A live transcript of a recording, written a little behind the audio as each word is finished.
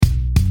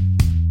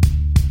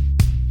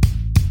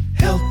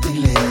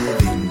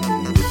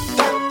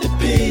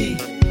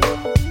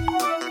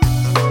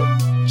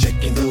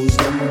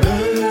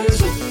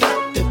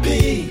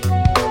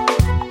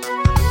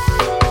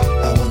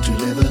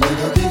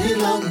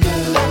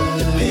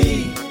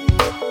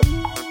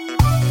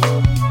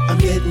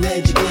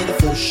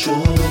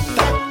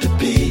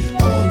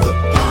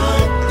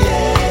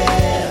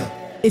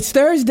It's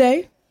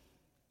Thursday,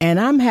 and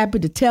I'm happy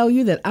to tell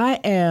you that I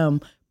am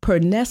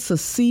Pernessa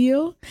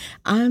Seal.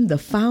 I'm the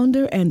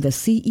founder and the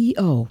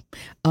CEO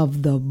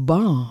of The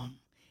Balm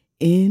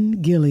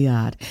in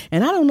Gilead.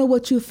 And I don't know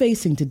what you're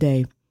facing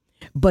today,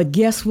 but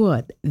guess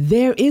what?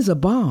 There is a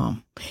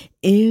balm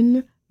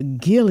in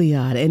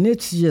Gilead, and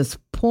it's just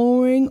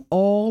pouring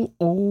all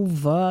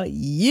over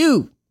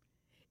you.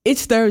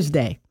 It's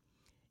Thursday.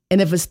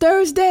 And if it's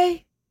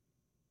Thursday,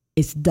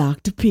 it's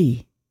Dr.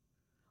 P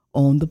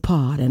on the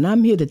pod. And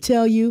I'm here to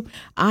tell you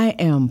I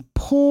am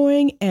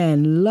pouring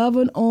and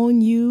loving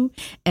on you,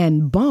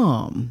 and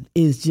balm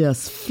is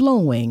just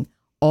flowing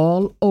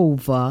all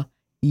over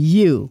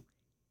you.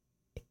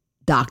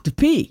 Dr.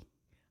 P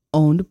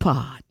on the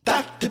pod.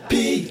 Dr.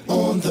 P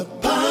on the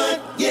pod,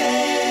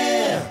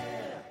 yeah.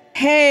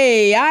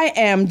 Hey,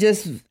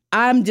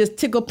 I'm just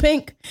tickled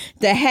pink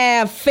to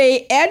have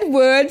Faye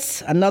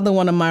Edwards, another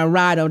one of my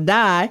ride or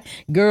die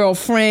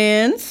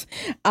girlfriends.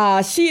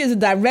 She is the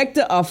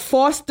director of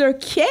foster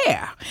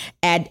care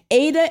at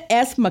Ada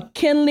S.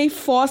 McKinley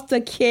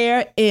Foster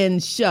Care in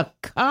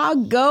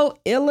Chicago,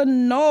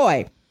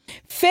 Illinois.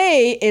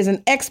 Faye is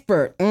an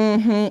expert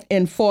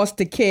in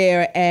foster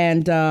care,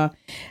 and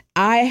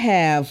I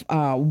have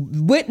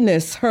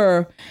witnessed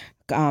her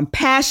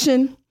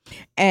passion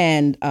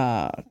and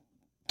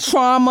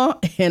trauma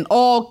and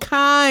all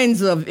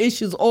kinds of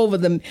issues over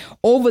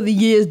the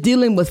years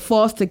dealing with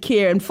foster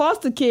care. And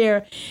foster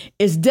care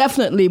is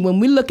definitely, when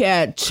we look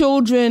at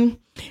children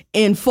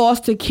in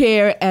foster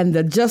care and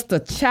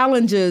the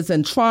challenges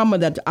and trauma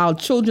that our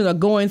children are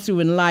going through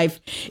in life,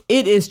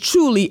 it is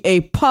truly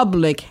a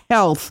public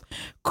health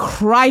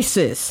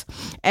crisis.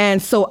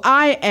 And so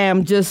I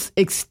am just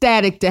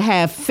ecstatic to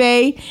have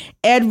Faye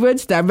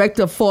Edwards,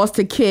 Director of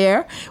Foster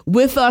Care,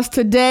 with us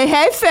today.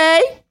 Hey,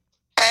 Faye.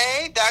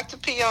 Hey, Dr.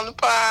 P on the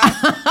pod.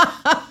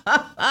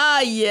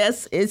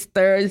 Yes, it's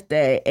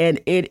Thursday, and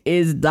it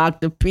is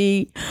Dr.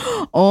 P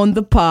on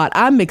the pod.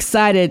 I'm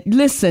excited.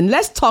 Listen,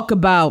 let's talk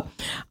about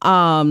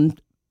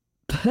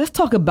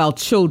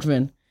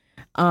children.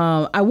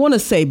 I want to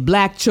say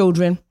black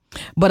children,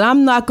 but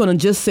I'm not going to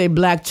just say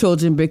black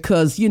children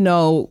because,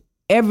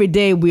 every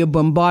day we are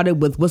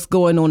bombarded with what's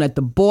going on at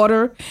the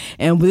border,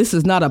 and this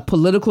is not a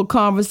political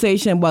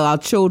conversation about our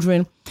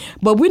children.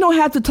 But we don't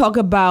have to talk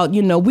about,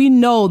 we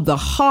know the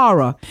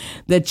horror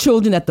that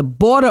children at the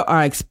border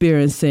are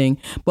experiencing.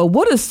 But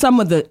what are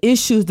some of the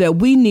issues that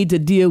we need to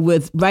deal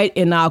with right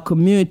in our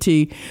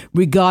community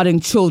regarding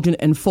children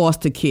in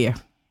foster care?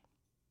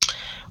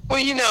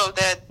 Well,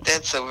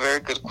 that's a very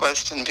good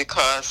question,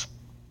 because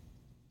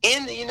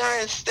in the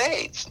United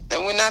States,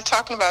 and we're not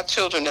talking about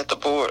children at the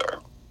border,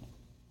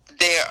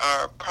 there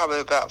are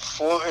probably about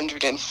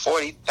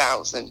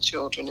 440,000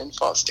 children in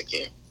foster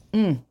care.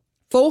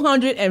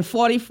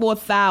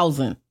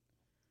 444,000.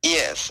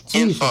 Yes, Jesus.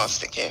 in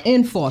foster care.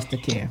 In foster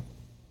care.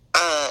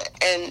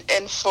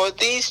 And for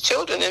these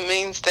children, it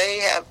means they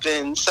have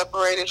been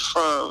separated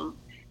from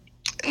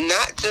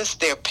not just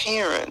their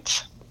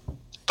parents,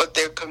 but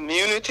their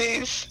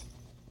communities,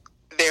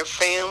 their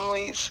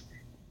families,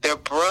 their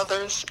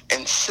brothers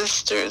and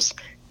sisters,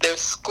 their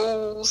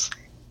schools,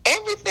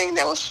 everything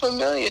that was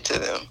familiar to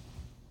them,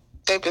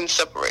 they've been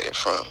separated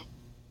from.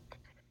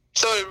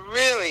 So it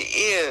really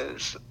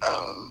is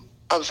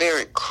a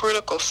very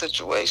critical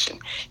situation.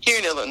 Here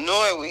in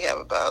Illinois, we have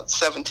about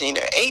 17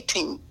 or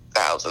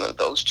 18,000 of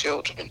those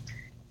children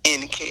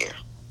in care.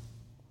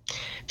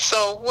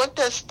 So what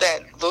does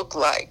that look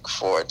like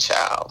for a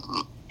child?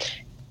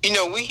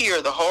 We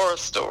hear the horror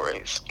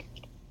stories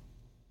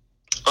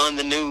on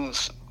the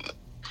news,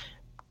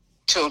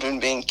 children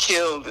being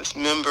killed,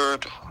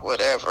 dismembered,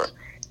 whatever.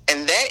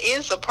 And that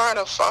is a part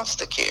of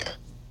foster care.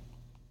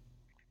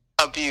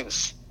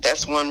 Abuse.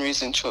 That's one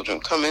reason children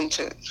come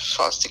into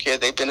foster care.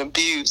 They've been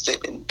abused, they've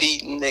been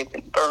beaten, they've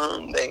been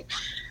burned,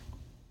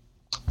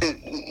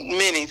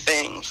 many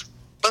things.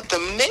 But the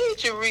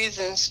major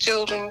reasons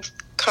children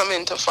come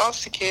into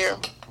foster care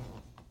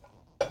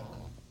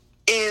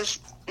is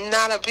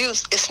not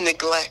abuse, it's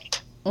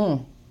neglect.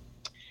 And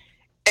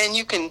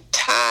you can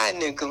tie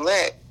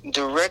neglect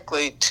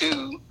directly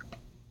to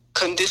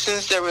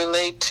conditions that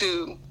relate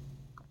to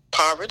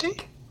poverty.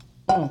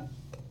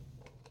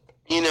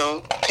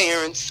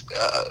 Parents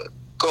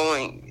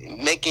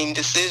making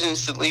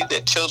decisions to leave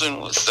their children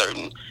with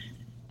certain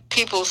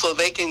people so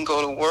they can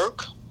go to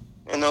work,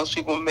 and those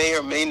people may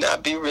or may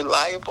not be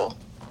reliable.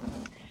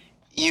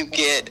 You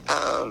get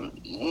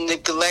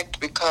neglect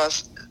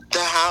because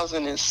the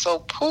housing is so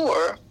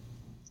poor.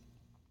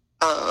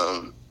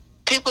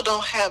 People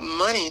don't have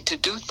money to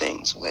do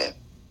things with,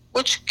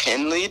 which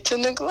can lead to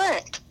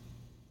neglect.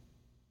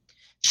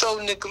 So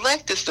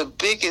neglect is the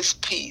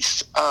biggest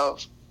piece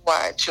of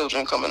why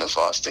children come into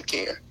foster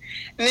care.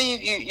 And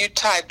then you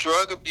tie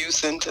drug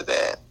abuse into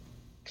that.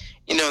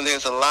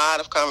 There's a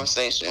lot of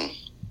conversation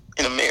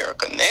in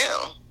America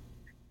now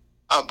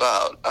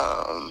about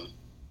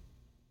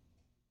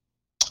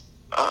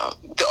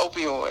the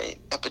opioid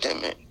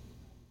epidemic.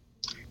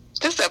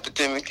 This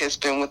epidemic has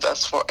been with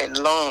us for a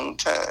long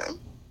time.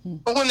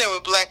 But when there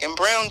were black and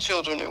brown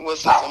children, there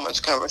wasn't so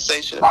much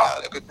conversation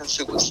about it because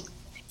it was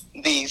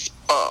these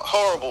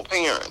horrible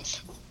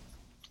parents.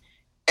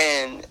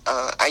 And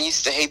I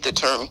used to hate the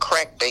term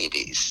crack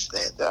babies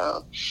that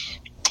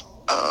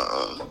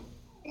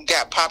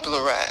got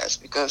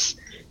popularized because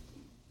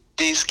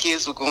these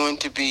kids were going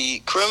to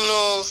be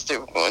criminals. They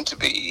were going to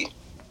be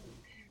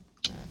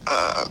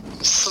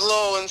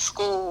slow in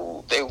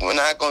school. They were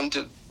not going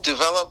to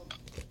develop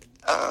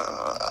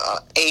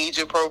age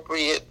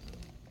appropriate.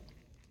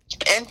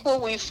 And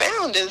what we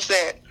found is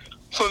that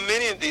for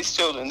many of these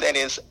children, that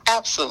is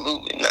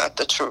absolutely not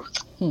the truth.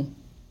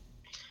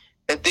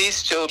 That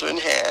these children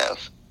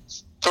have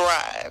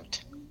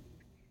thrived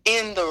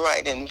in the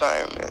right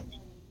environment.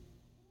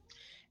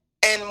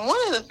 And one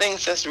of the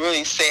things that's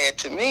really sad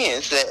to me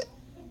is that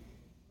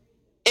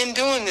in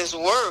doing this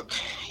work,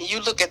 you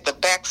look at the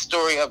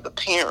backstory of the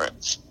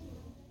parents.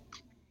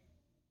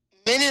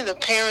 Many of the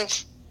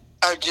parents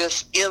are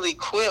just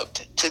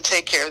ill-equipped to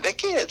take care of their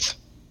kids.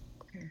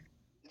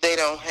 They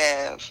don't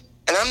have,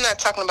 and I'm not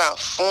talking about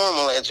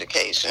formal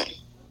education,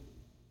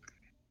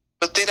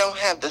 but they don't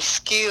have the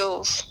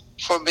skills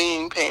for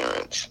being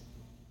parents.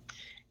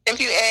 If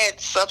you add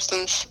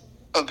substance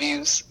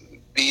abuse,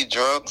 be it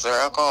drugs or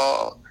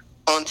alcohol,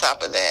 on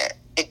top of that,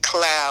 it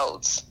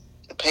clouds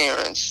the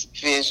parents'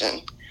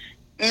 vision.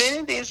 Many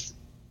of these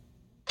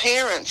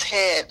parents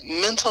had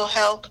mental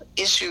health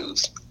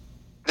issues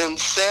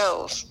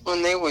themselves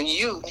when they were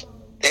youth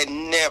that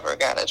never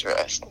got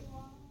addressed.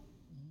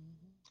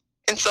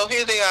 And so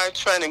here they are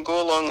trying to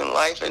go along in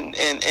life and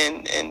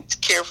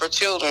care for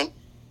children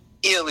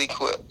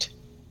ill-equipped.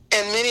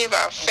 And many of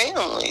our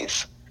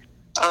families,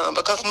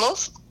 because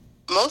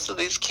most of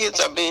these kids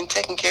are being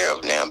taken care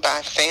of now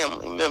by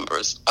family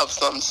members of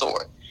some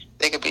sort.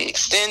 They could be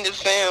extended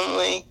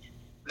family.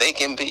 They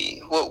can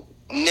be what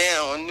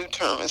now a new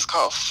term is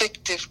called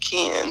fictive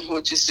kin,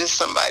 which is just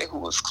somebody who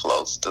was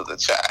close to the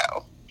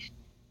child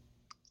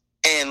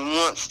and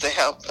wants to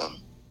help them.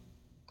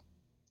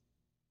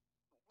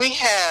 We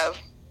have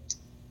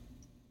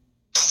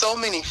so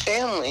many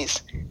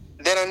families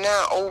that are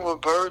now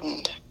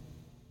overburdened.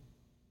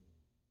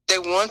 They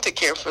want to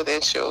care for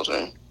their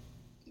children,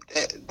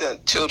 the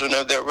children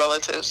of their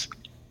relatives.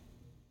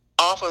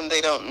 Often they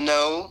don't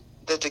know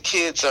that the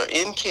kids are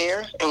in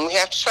care, and we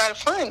have to try to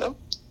find them.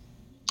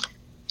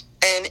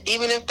 And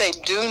even if they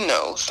do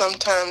know,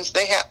 sometimes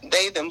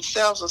they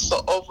themselves are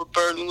so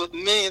overburdened with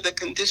many of the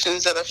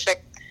conditions that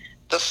affect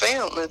the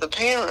family, the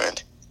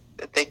parent,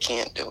 that they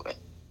can't do it.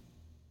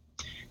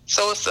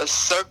 So it's a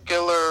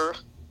circular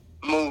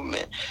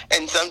movement.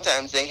 And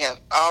sometimes they have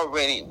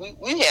already,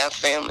 we have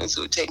families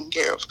who are taking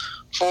care of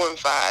 4 and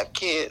 5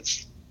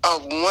 kids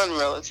of one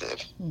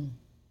relative. And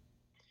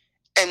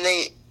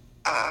they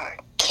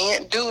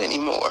can't do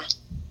anymore.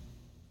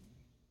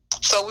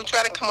 So we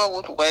try to come up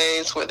with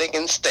ways where they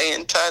can stay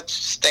in touch,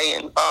 stay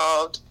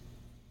involved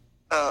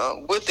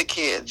with the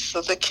kids,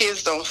 so the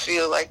kids don't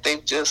feel like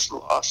they've just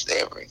lost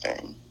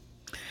everything.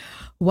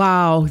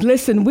 Wow.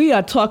 Listen, we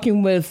are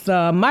talking with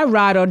my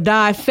ride or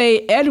die,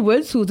 Faye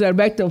Edwards, who's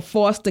director of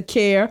foster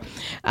care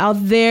out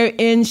there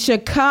in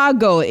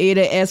Chicago.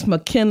 Ada S.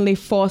 McKinley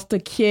Foster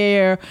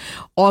Care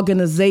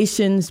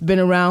Organization's been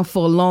around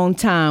for a long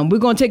time. We're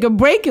going to take a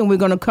break and we're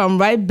going to come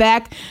right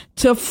back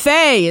to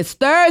Faye. It's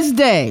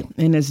Thursday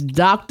and it's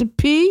Dr.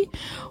 P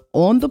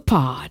on the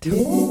pod.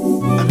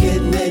 I'm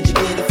getting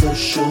educated for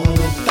sure.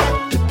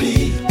 Dr.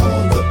 P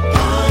on the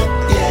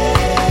pod,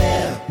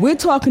 yeah. We're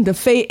talking to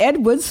Faye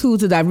Edwards, who's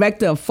the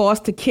director of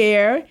foster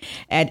care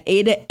at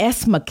Ada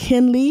S.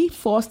 McKinley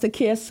Foster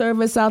Care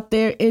Service out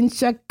there in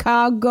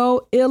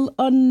Chicago,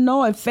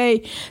 Illinois.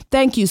 Faye,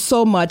 thank you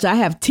so much. I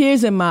have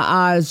tears in my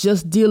eyes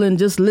just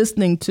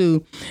listening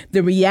to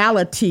the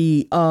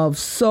reality of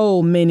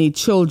so many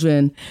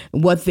children,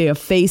 what they're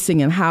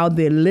facing and how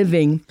they're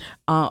living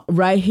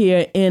right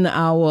here in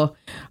our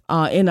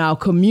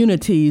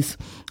communities.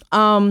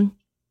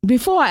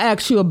 Before I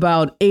ask you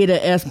about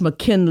Ada S.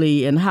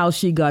 McKinley and how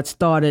she got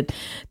started,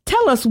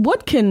 tell us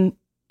what can,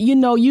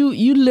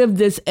 you live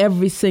this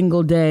every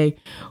single day.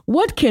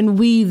 What can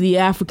we, the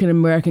African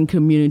American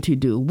community,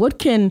 do? What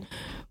can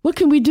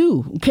we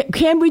do?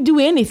 Can we do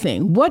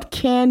anything? What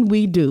can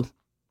we do?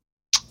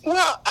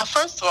 Well,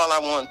 first of all, I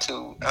want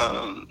to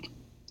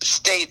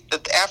state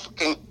that the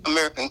African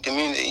American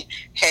community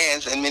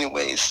has in many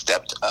ways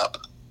stepped up.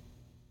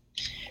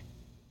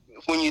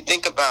 When you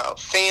think about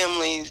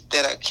families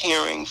that are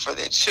caring for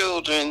their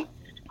children,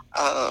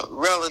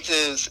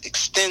 relatives,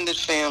 extended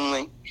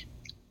family,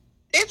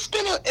 it's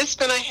been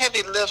a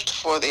heavy lift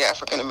for the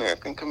African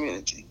American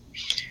community.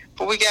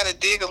 But we got to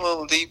dig a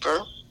little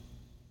deeper.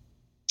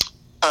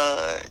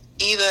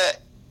 Either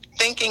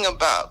thinking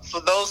about,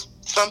 for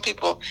some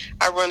people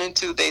I run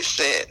into, they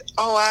said,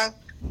 "Oh,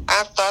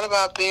 I thought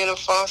about being a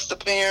foster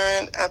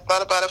parent. I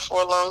thought about it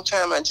for a long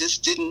time. I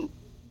just didn't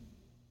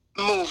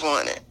move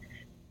on it."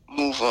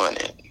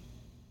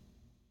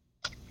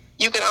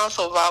 You can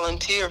also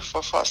volunteer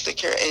for foster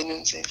care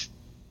agencies.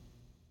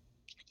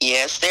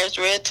 Yes, there's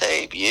red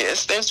tape.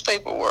 Yes, there's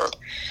paperwork.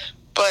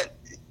 But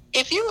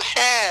if you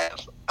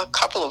have a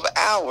couple of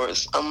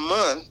hours a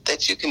month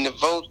that you can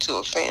devote to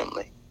a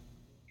family.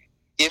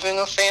 Giving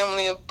a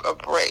family a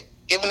break,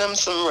 giving them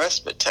some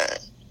respite time,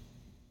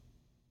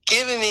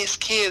 giving these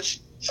kids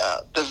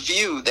the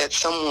view that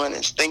someone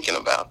is thinking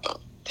about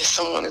them, that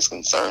someone is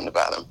concerned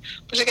about them.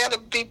 But you got to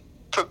be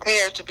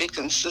prepared to be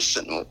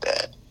consistent with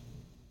that.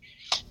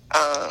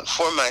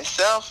 For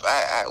myself,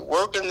 I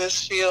work in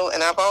this field,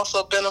 and I've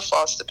also been a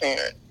foster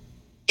parent.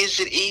 Is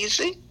it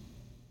easy?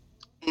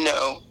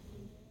 No.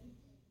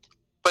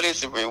 But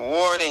is it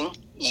rewarding?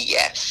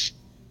 Yes.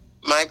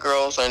 My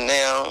girls are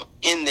now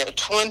in their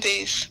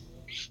 20s.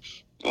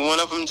 One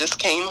of them just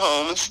came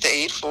home and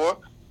stayed for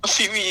a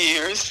few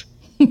years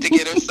to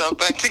get herself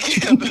back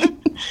together.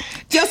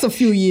 Just a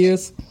few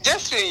years.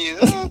 Just a few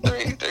years,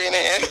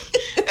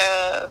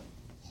 3.5.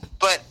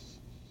 But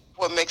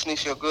what makes me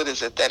feel good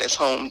is that is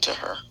home to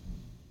her.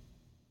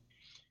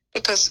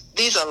 Because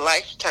these are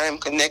lifetime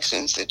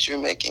connections that you're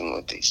making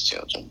with these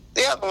children.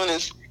 The other one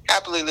is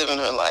happily living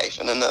her life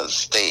in another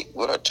state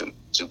with her two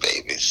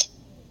babies.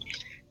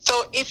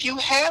 So if you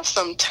have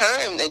some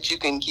time that you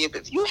can give,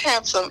 if you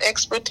have some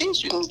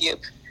expertise you can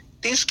give,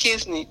 these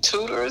kids need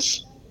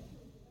tutors.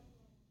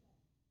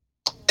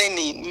 They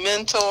need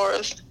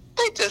mentors.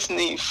 They just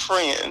need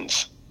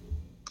friends.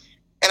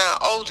 And our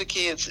older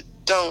kids,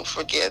 don't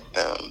forget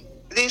them.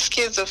 These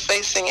kids are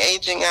facing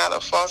aging out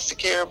of foster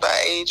care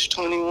by age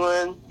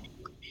 21.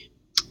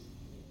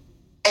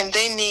 And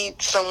they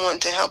need someone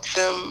to help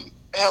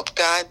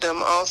guide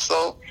them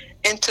also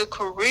into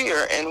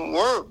career and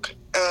work.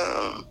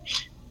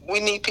 We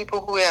need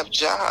people who have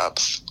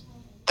jobs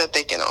that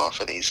they can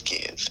offer these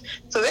kids.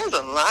 So there's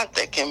a lot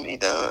that can be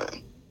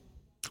done.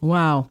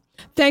 Wow.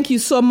 Thank you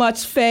so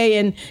much, Faye.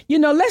 And,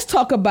 let's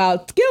talk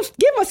about,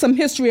 give us some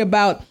history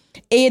about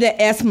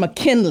Ada S.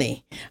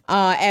 McKinley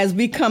as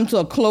we come to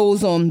a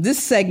close on this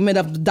segment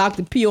of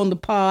Dr. P on the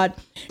Pod.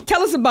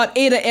 Tell us about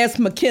Ada S.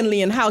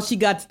 McKinley and how she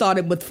got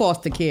started with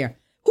foster care.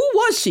 Who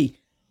was she?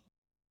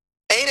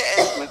 Ada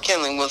S.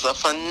 McKinley was a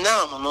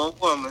phenomenal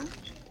woman.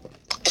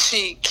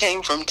 She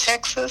came from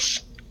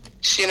Texas.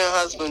 She and her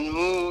husband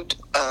moved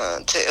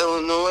to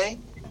Illinois,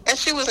 and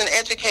she was an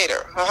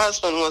educator. Her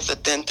husband was a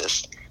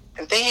dentist.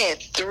 And they had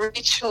 3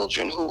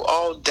 children who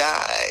all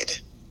died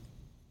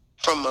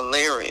from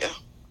malaria.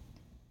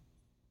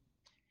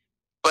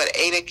 But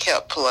Ada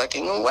kept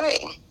plugging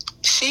away.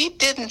 She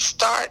didn't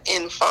start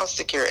in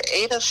foster care.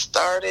 Ada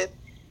started,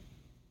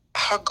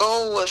 her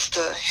goal was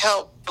to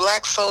help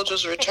Black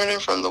soldiers returning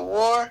from the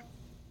war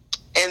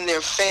and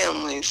their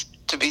families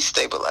to be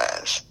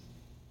stabilized.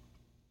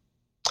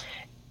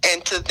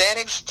 And to that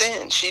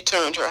extent, she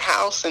turned her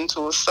house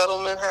into a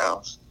settlement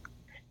house.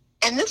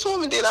 And this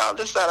woman did all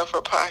this out of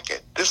her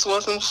pocket. This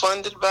wasn't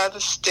funded by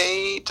the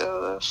state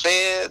or the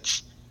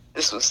feds.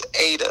 This was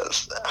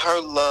Ada's,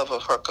 her love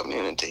of her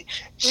community.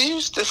 She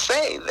used to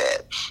say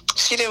that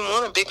she didn't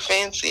want a big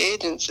fancy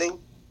agency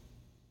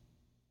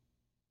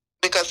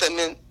because it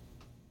meant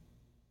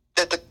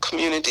that the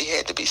community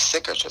had to be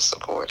sicker to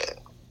support it.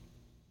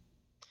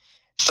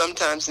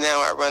 Sometimes now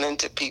I run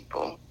into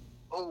people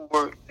who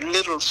were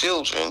little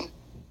children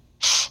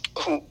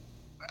who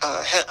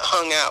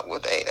hung out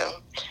with Ada.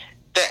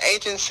 The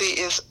agency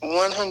is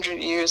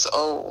 100 years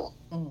old.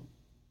 Mm.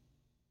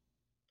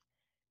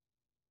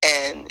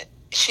 And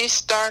she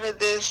started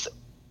this,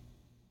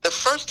 the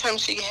first time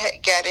she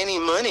got any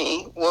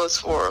money was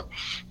for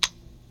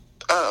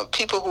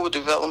people who were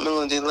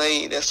developmentally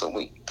delayed. That's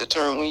the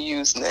term we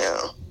use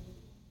now.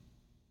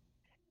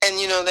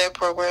 And that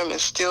program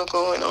is still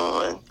going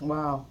on.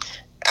 Wow.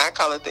 I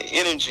call it the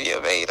energy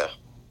of Ada.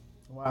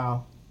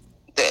 Wow.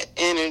 The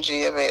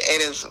energy of it.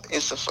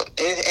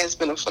 It has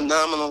been a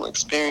phenomenal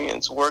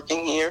experience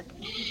working here.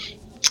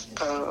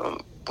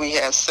 We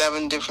have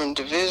 7 different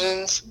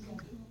divisions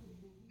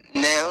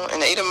now,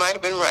 and Ada might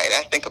have been right.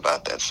 I think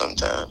about that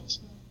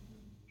sometimes.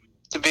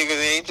 The bigger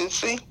the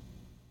agency,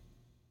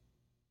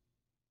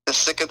 the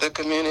sicker the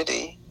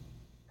community.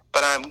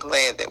 But I'm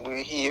glad that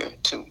we're here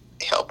to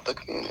help the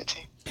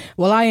community.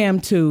 Well, I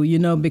am too,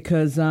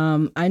 because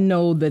I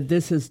know that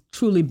this has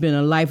truly been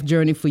a life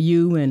journey for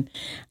you, and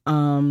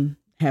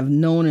have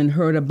known and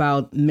heard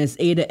about Miss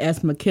Ada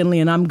S. McKinley,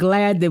 and I'm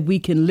glad that we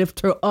can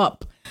lift her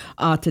up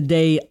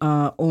today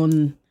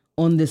on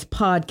this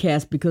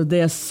podcast, because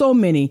there are so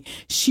many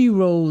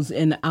sheroes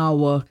in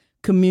our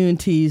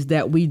communities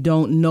that we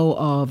don't know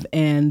of,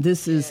 and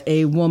this is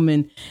a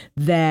woman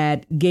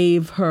that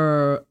gave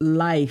her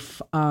life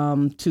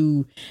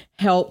to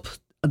help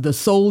the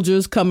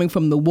soldiers coming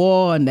from the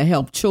war and to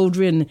help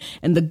children.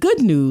 And the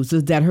good news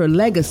is that her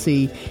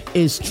legacy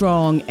is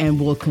strong and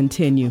will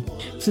continue.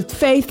 So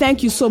Faye,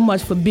 thank you so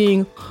much for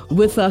being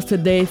with us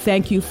today.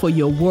 Thank you for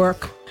your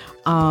work.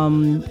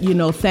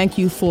 Thank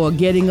you for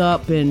getting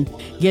up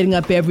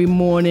every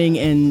morning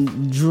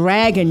and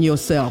dragging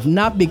yourself,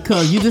 not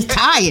because you're just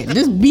tired,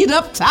 just beat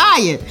up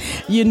tired,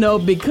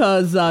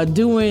 because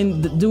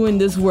doing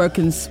this work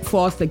in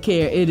foster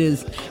care, it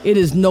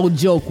is no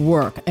joke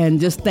work. And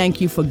just thank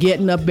you for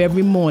getting up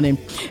every morning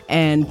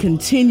and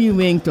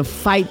continuing to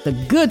fight the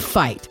good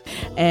fight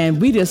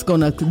And we just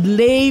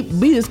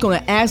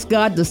gonna ask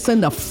God to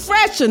send a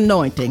fresh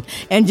anointing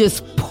and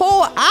just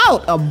pour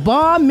out a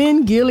balm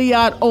in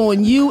Gilead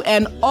on you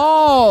and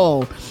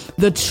all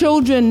the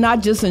children,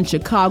 not just in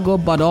Chicago,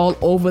 but all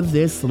over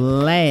this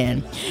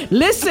land.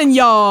 Listen,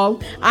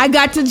 y'all, I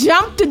got to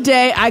jump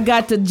today.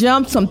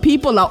 Some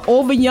people are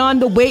over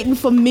yonder waiting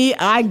for me.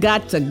 I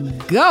got to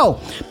go.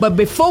 But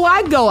before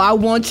I go, I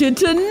want you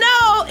to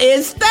know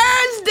it's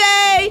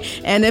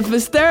Thursday. And if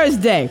it's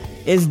Thursday,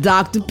 it's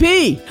Dr.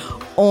 P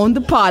on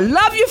the pod.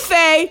 Love you,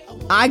 Faye.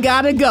 I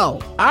gotta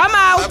go. I'm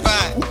out.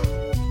 Bye-bye.